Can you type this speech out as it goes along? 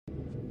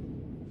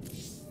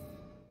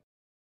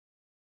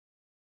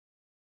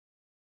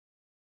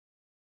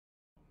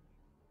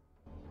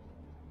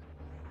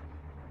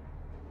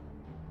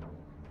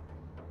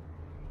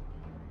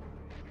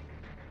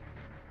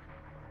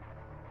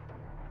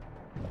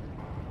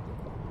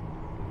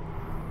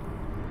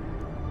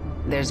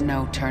There's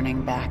no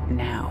turning back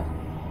now.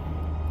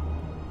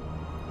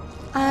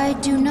 I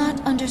do not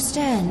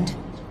understand.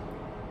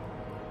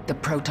 The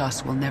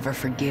Protoss will never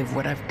forgive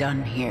what I've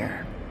done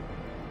here.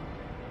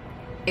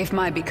 If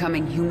my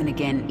becoming human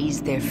again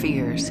eased their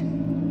fears,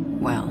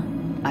 well,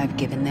 I've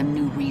given them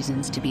new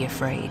reasons to be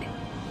afraid.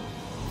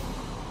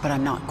 But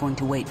I'm not going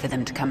to wait for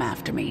them to come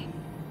after me.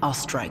 I'll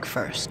strike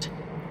first.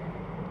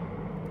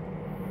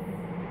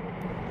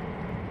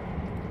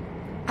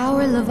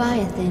 Our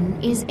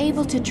Leviathan is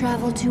able to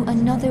travel to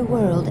another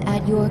world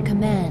at your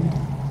command.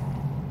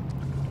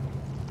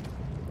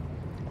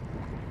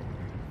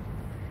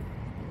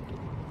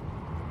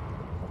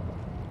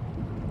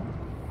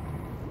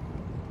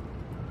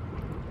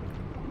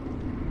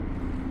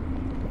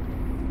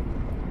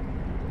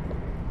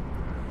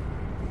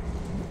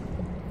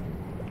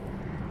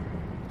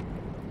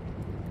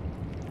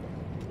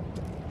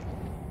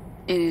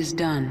 It is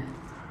done.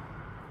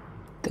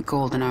 The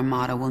Golden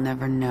Armada will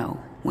never know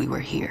we were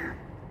here.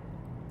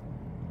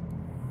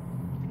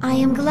 I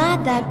am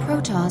glad that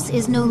Protoss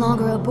is no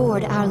longer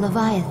aboard our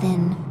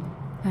Leviathan.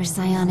 Her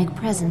psionic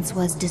presence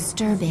was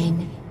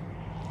disturbing.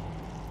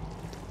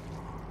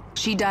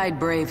 She died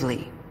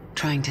bravely,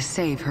 trying to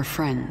save her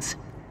friends.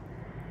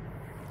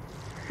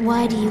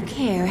 Why do you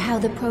care how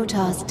the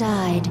Protoss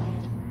died?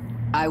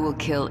 I will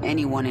kill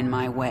anyone in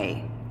my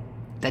way.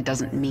 That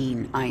doesn't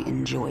mean I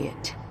enjoy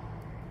it.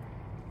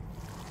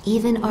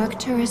 Even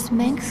Arcturus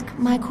Mengsk,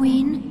 my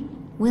queen?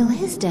 Will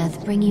his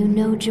death bring you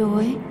no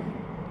joy?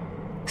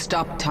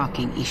 Stop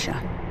talking,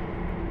 Isha.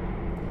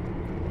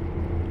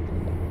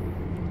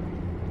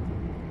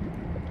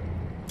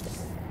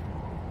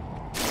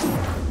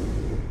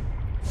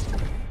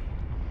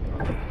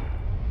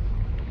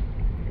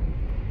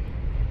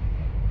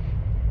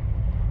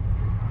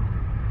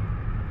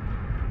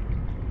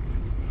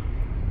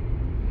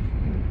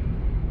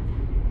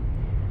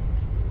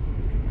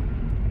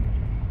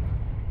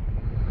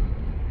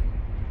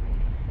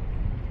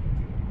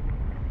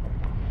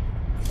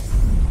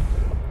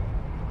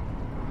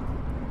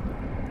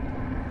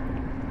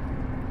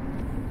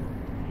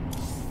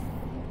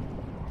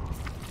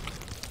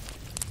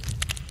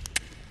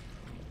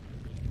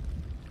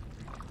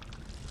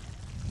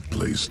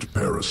 Placed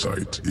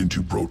parasite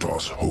into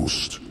Protoss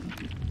host.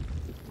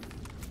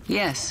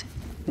 Yes.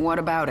 What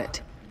about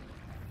it?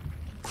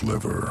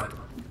 Clever.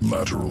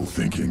 Lateral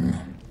thinking.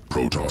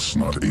 Protoss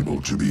not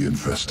able to be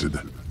infested,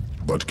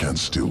 but can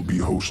still be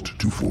host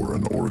to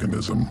foreign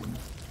organism.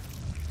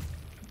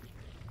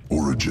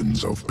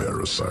 Origins of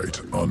parasite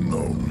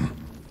unknown.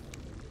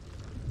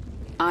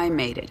 I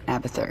made it,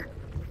 Abathur.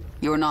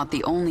 You're not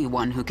the only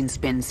one who can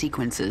spin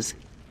sequences.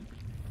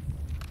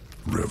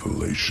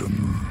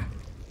 Revelation.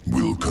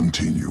 Will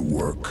continue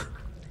work.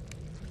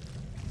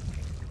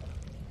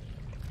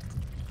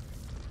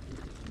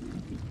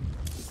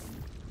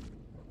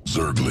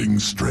 Zergling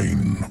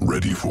strain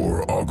ready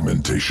for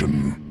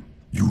augmentation.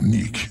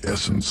 Unique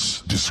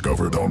essence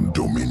discovered on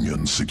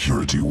Dominion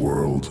security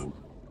world.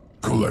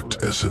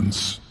 Collect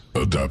essence.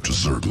 Adapt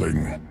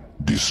Zergling.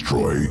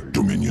 Destroy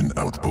Dominion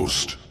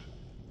outpost.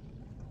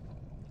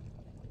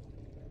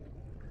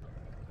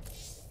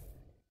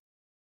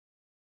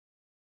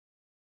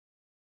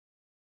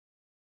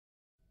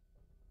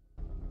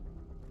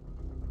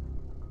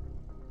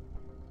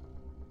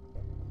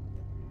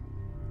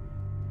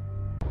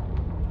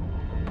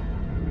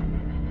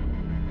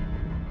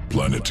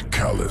 Planet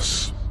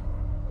Callus.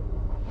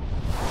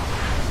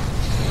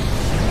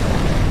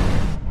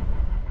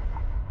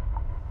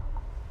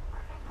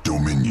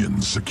 Dominion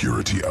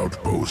security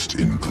outpost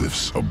in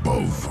cliffs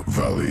above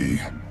valley.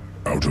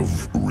 Out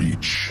of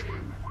reach.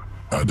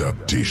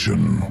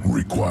 Adaptation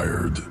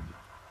required.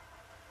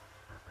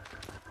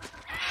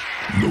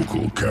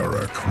 Local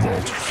Karak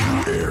vault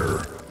through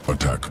air.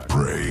 Attack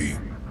prey.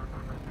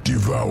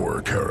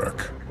 Devour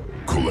Karak.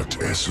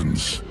 Collect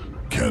essence.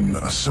 Can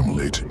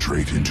assimilate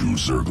trait into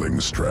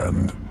Zergling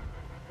strand.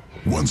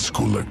 Once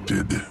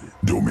collected,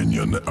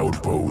 Dominion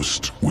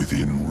outpost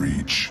within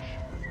reach.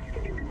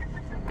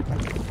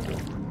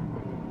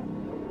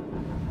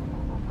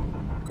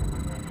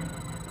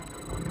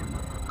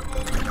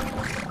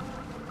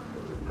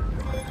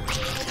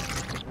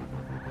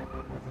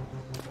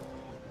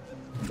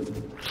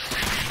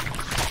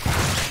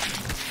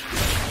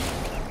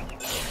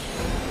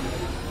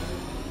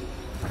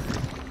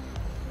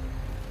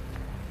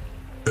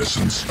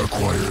 Essence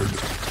acquired.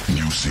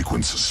 New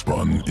sequence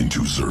spun into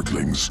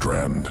Zergling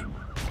strand.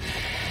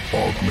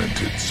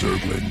 Augmented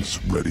Zerglings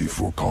ready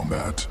for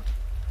combat.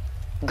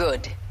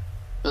 Good.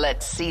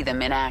 Let's see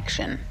them in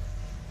action.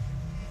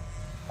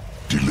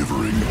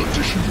 Delivering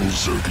additional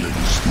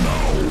Zerglings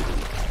now.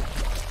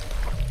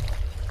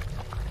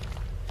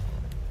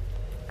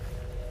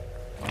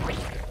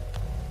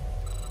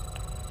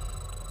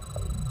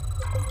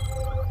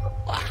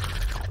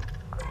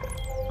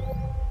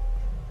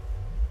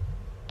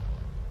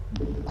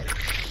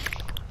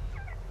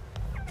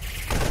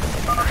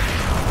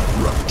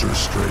 Raptor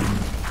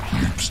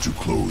strain leaps to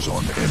close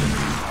on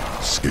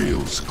enemy,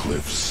 scales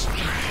cliffs.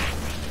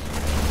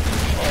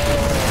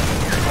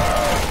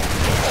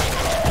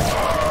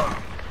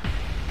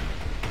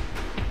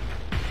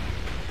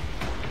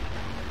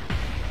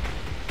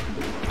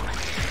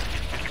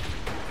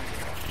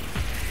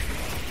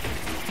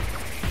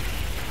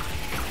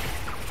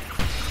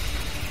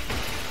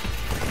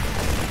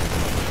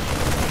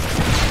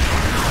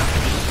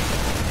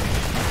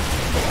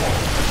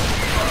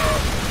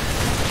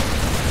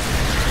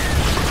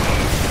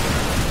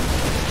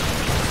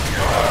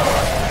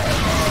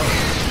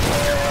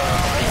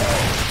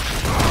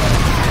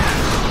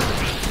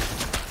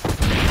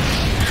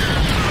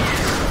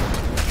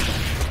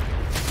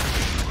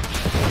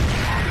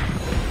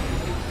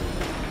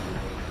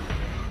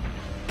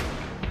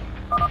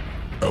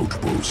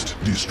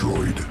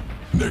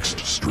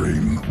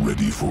 strain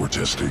ready for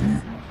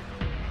testing.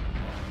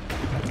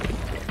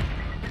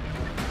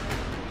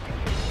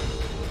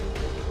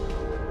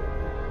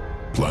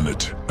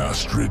 Planet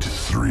Astrid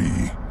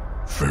 3,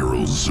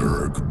 Feral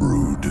Zerg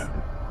brood.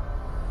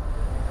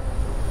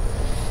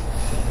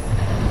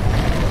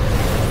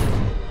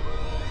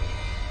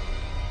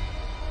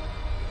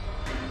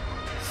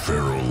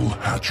 Feral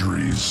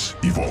hatcheries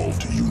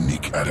evolved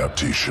unique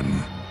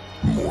adaptation.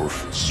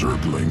 Morph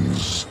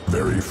Zerglings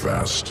very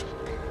fast.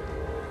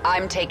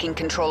 I'm taking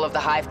control of the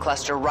hive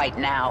cluster right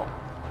now.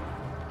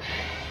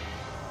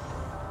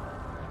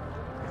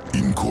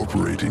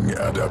 Incorporating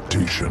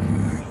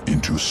adaptation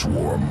into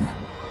swarm.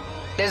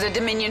 There's a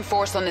Dominion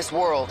force on this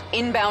world,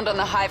 inbound on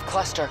the hive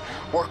cluster.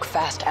 Work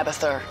fast,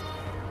 Abathur.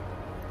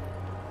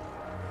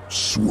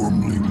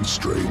 Swarmling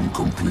strain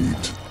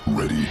complete,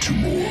 ready to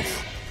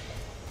morph.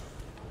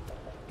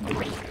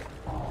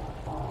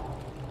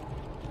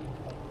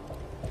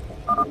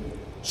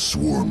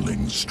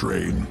 Swarmling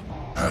strain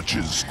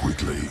hatches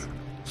quickly.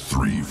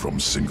 3 from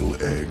single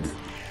egg.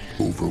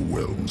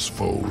 Overwhelms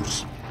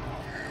foes.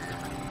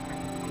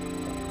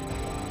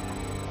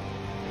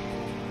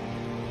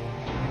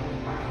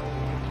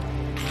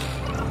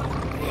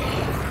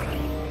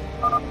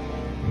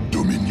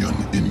 Dominion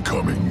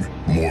incoming.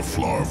 Morph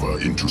larva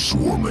into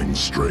swarmling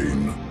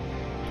strain.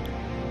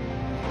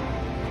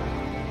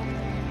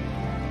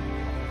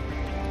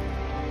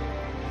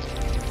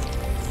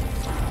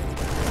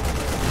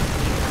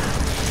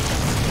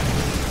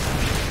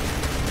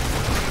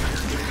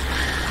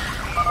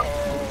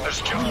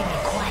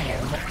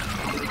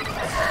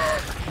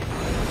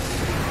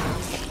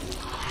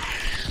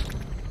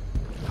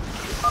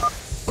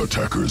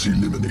 Attackers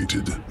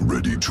eliminated,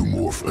 ready to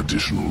morph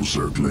additional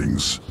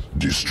Zerglings.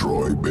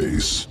 Destroy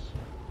base.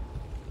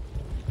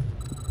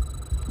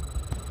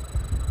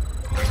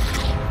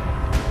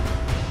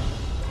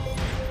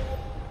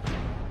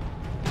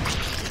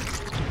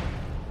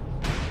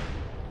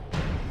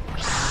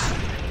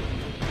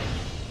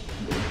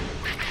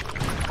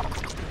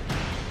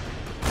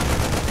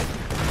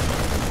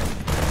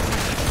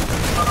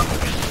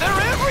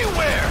 They're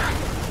everywhere!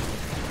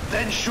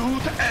 Then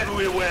shoot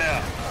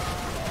everywhere!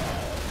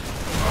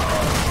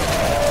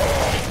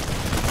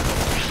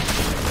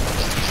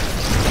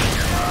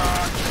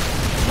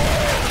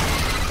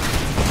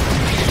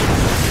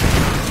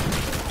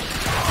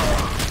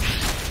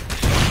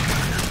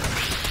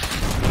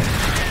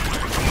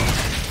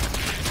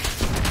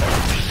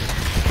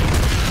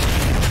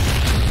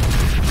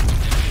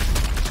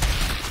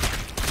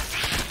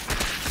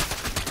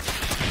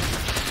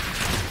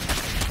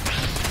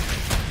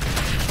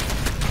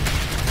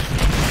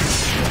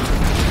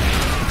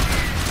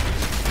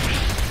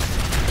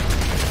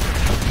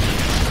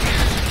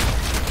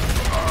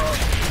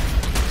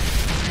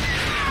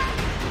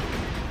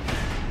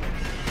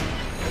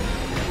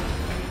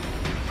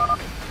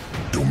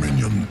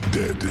 Dominion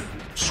dead.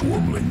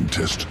 Swarmling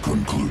test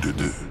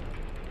concluded.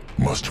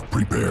 Must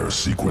prepare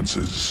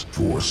sequences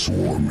for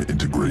swarm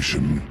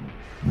integration.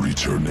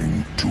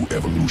 Returning to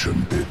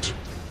evolution pit.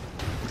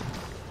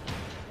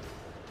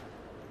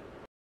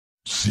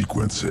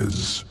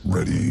 Sequences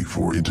ready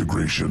for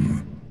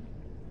integration.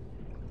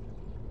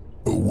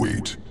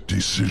 Await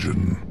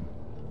decision.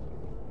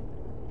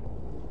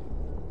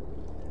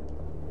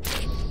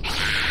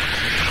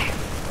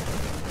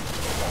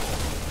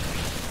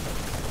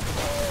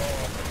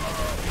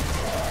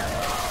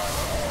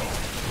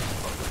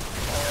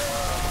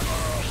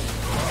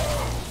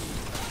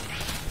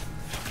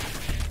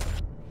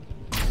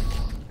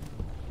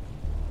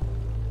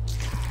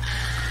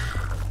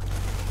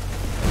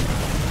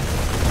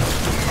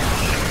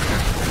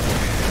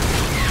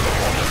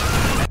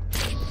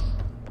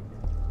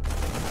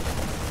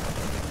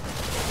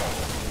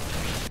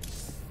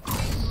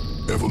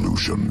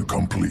 Evolution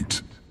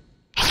complete.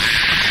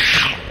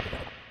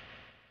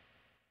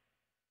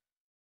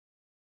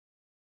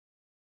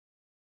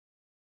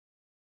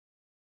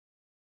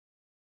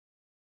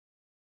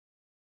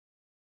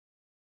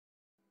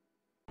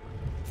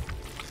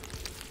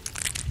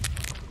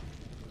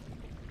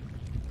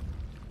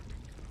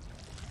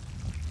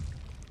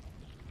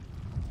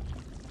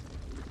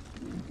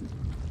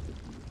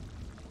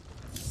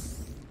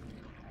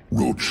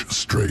 Roach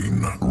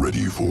strain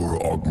ready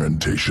for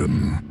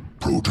augmentation.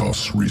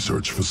 Protoss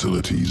research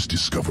facilities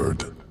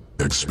discovered.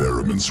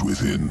 Experiments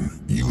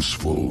within,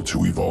 useful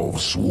to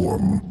evolve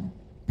swarm.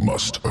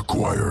 Must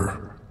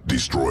acquire.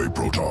 Destroy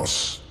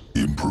Protoss.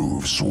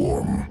 Improve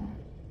swarm.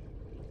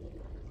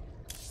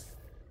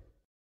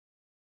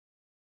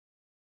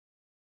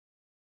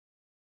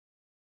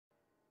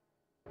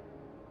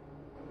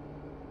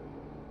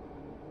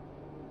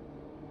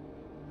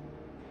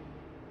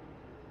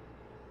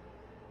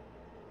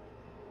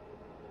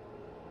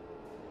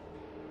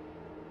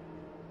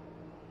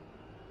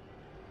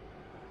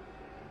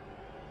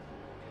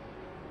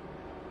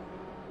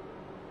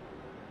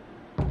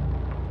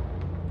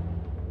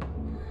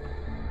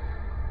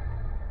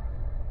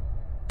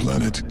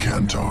 Planet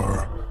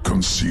Kantar,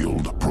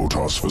 concealed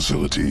Protoss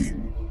facility.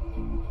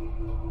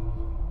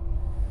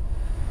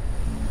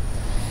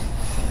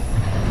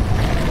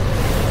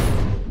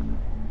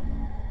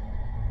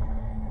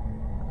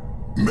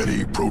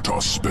 many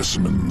Protoss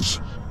specimens,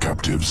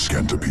 captive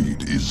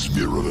Scantipede is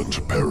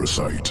virulent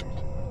parasite.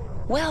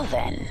 Well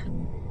then,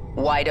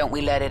 why don't we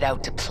let it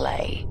out to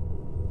play?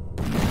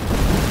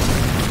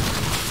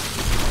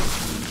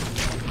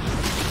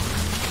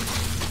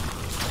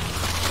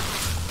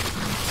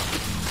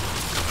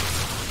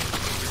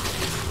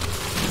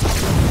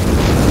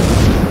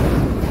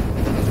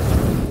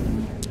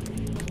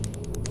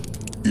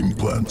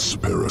 Implants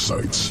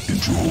parasites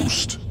into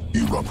host,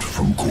 erupt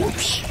from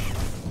corpse.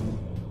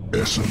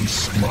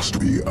 Essence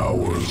must be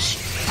ours.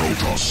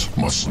 Protoss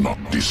must not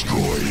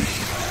destroy.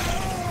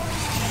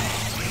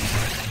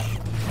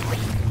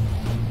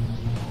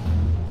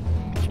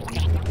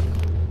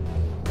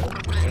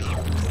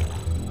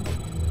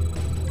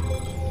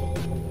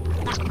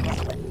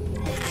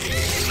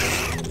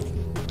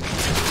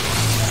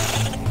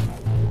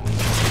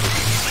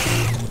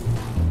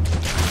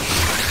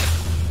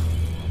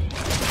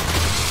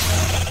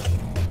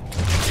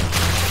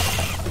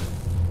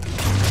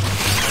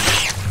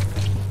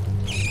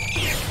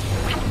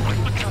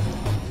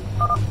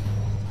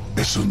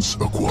 Essence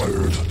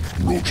acquired.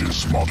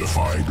 Roaches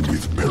modified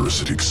with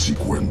parasitic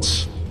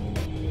sequence.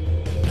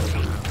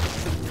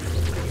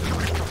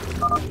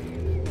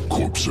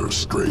 Corpser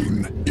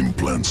strain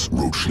implants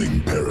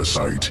roachling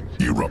parasite.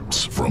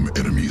 Erupts from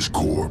enemy's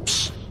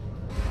corpse.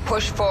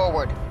 Push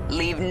forward.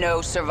 Leave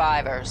no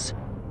survivors.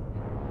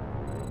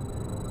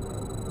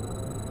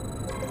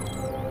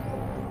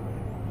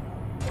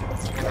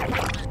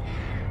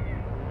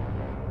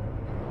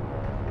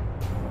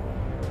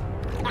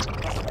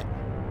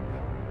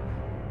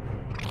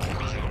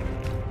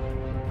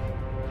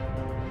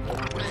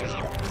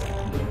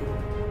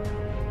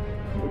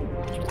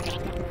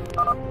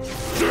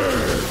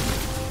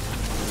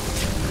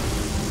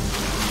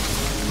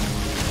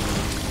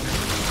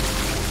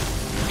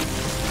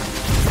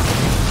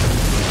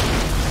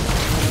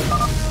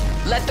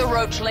 Let the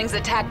roachlings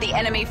attack the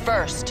enemy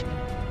first.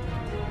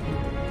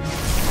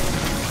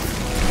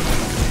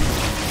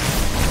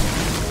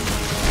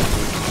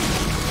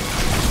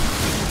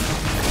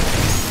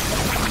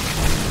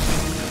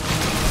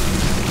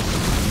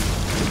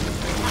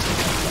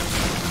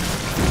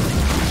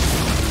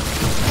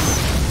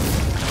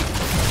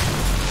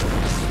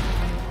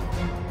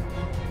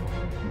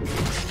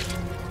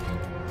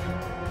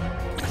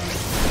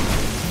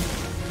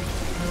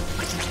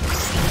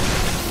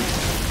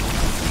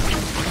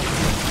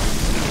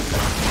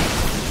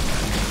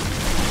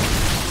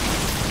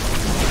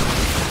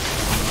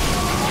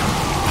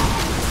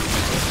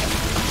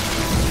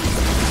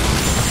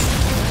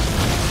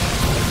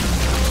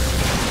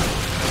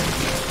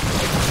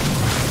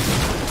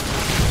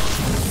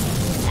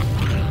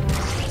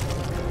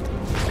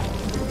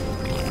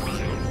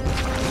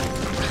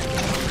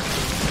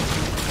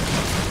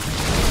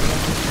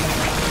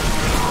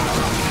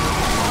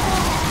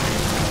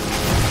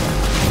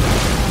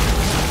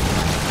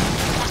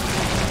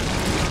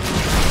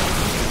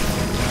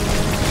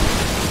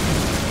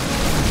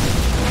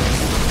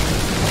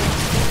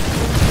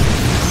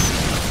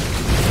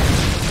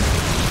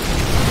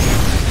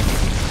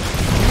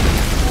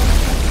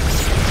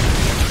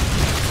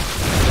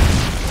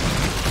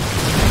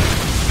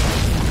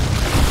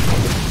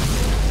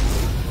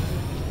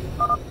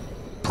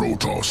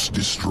 Protoss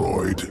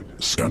destroyed.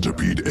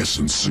 Scantipede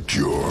essence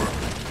secure.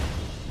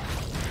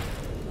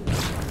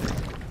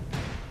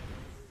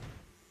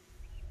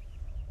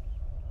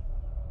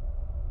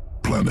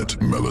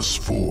 Planet Melis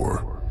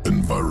 4.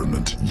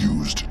 Environment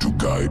used to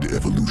guide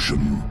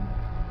evolution.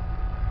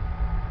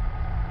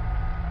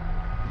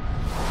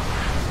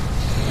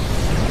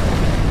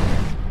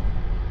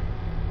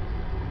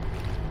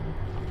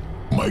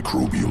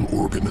 Microbial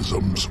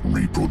organisms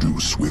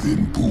reproduce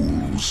within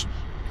pools.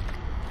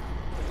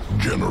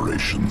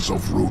 Generations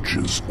of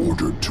roaches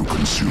ordered to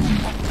consume.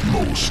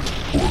 Most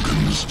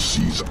organs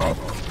seize up,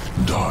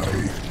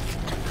 die.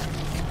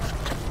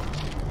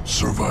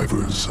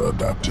 Survivors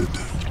adapted,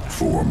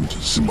 formed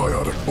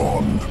symbiotic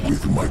bond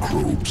with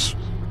microbes.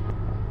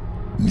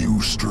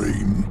 New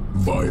strain,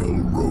 vile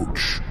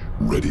roach,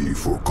 ready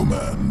for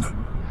command.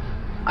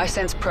 I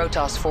sense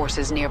Protoss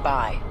forces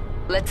nearby.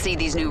 Let's see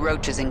these new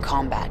roaches in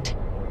combat.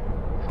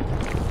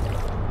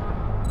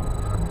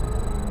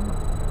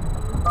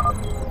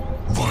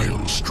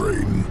 Vile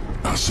strain.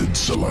 Acid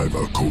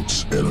saliva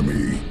coats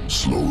enemy.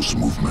 Slows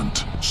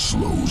movement.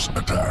 Slows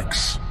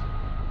attacks.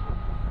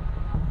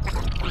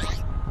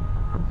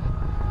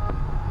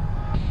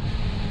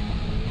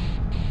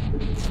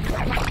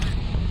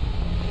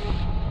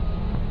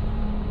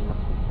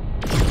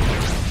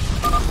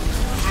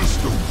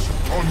 Systems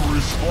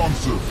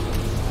unresponsive.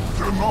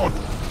 Cannot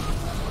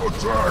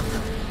attack.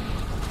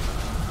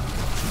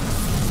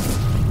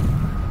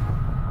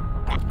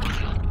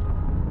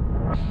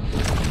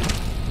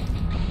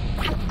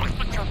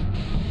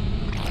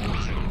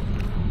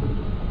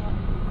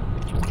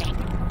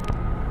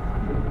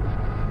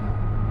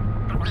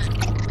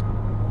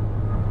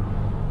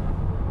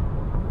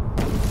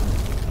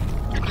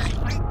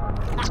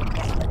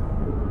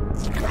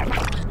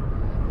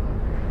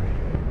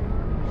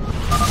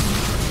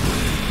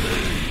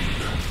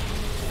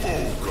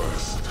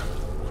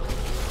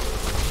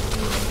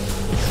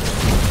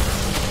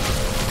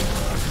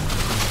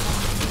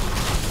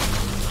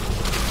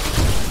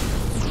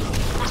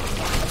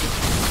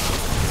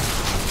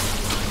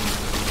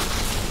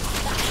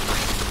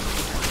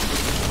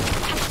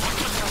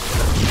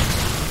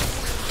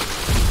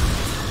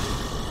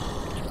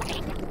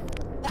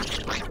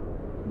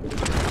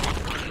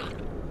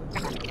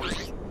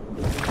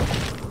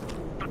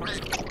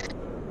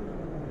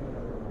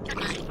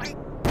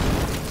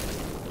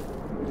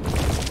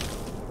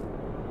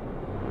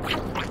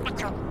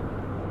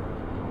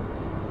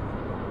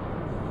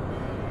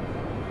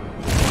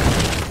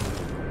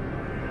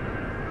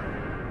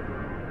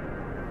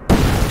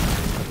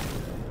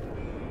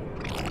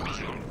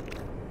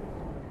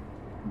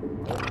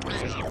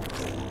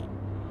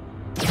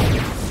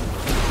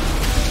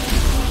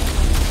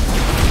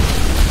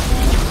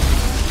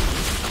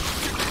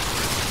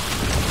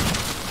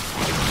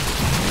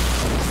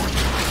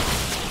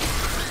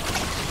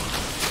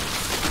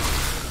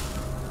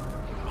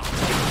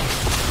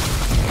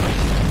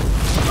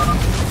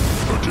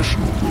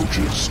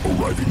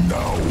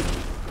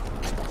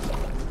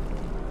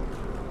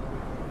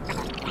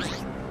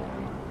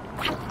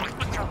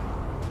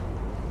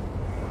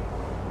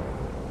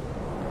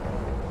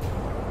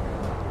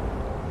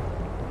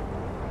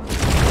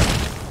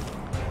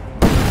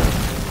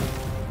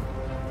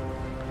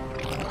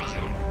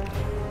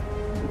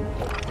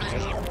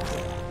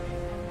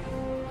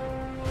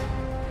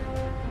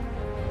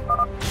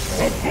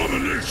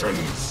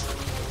 conditions.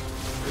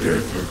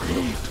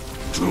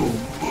 Difficult to move.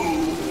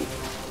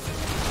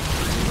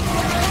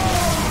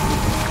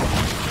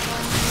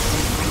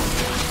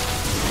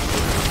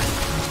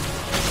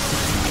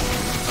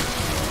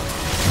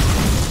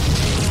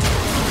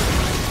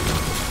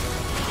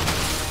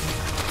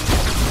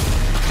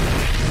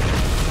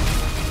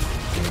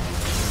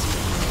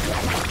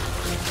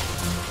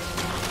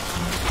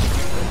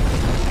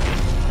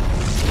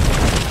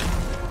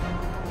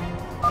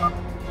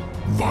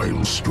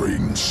 Vile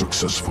strain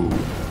successful.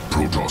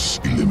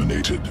 Protoss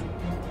eliminated.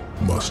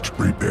 Must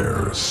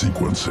prepare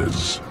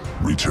sequences.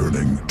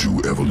 Returning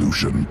to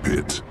evolution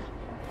pit.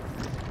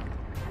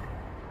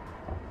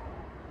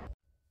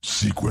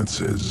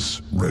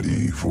 Sequences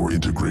ready for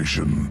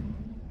integration.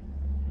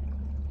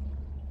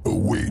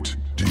 Await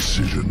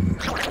decision.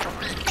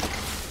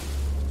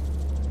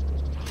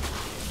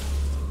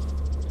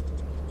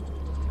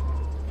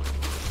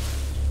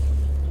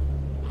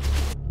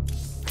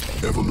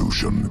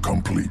 Evolution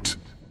complete.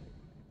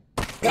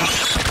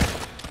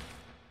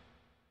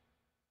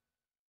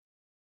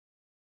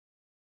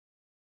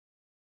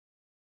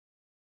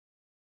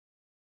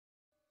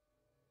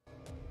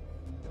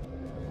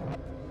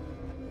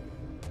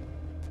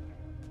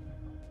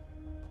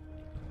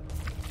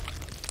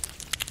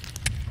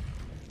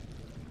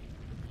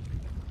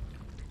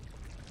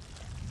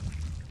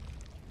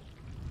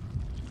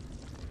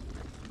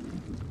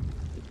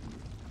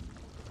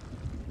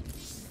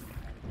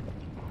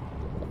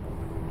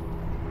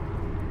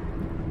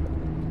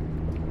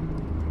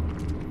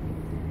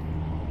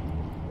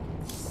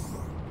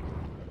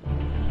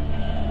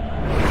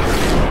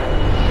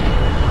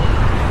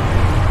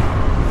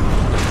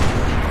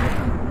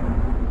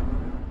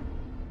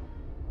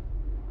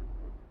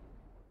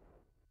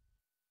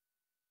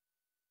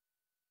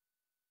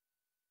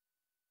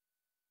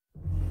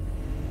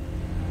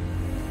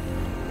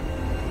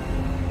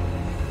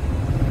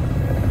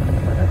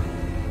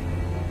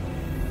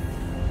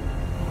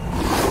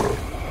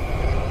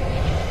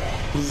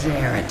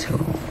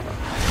 Zeratul.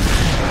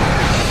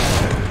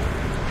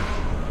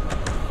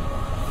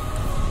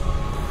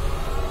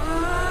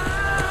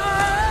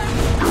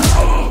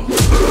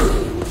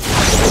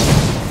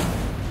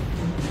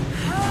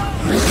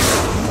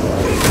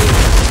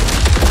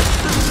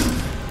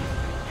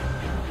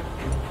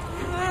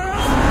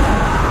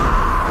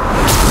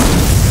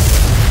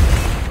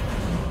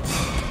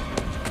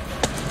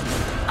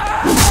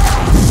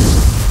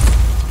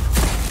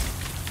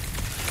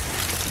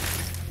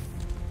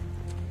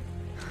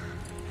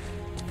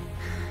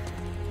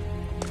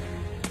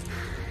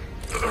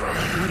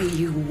 What do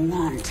you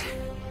want?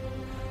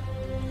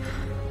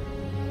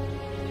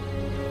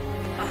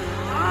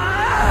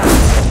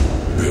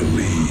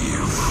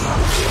 Believe.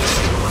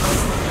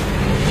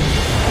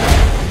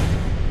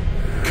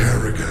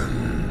 Kerrigan,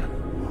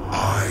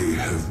 I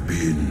have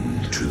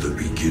been to the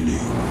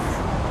beginning.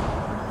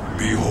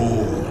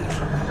 Behold,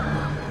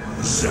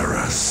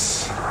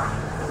 Xeras,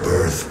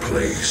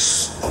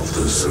 birthplace of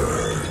the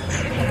Zerg.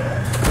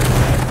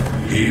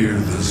 Here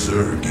the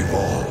Zerg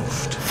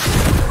evolved.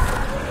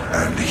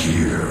 And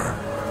here,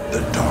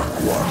 the Dark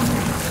One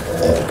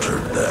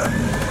altered them.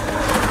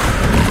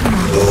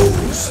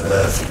 Those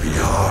left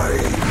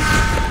behind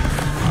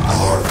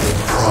are the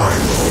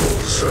primal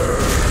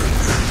Zerg.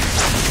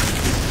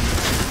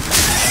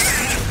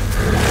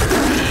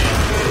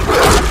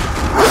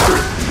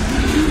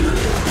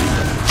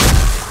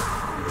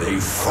 They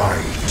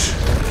fight.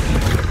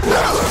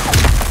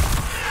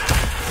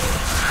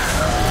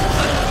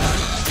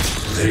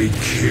 They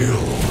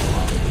kill.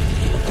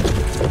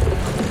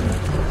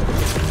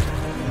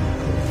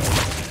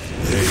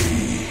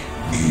 They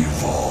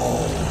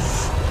evolve.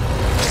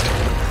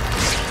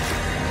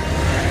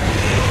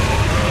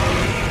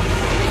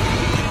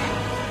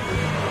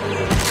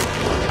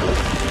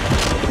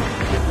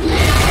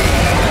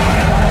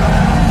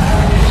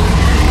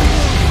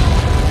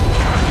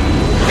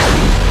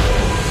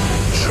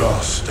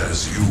 Just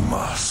as you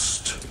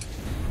must,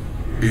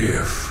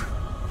 if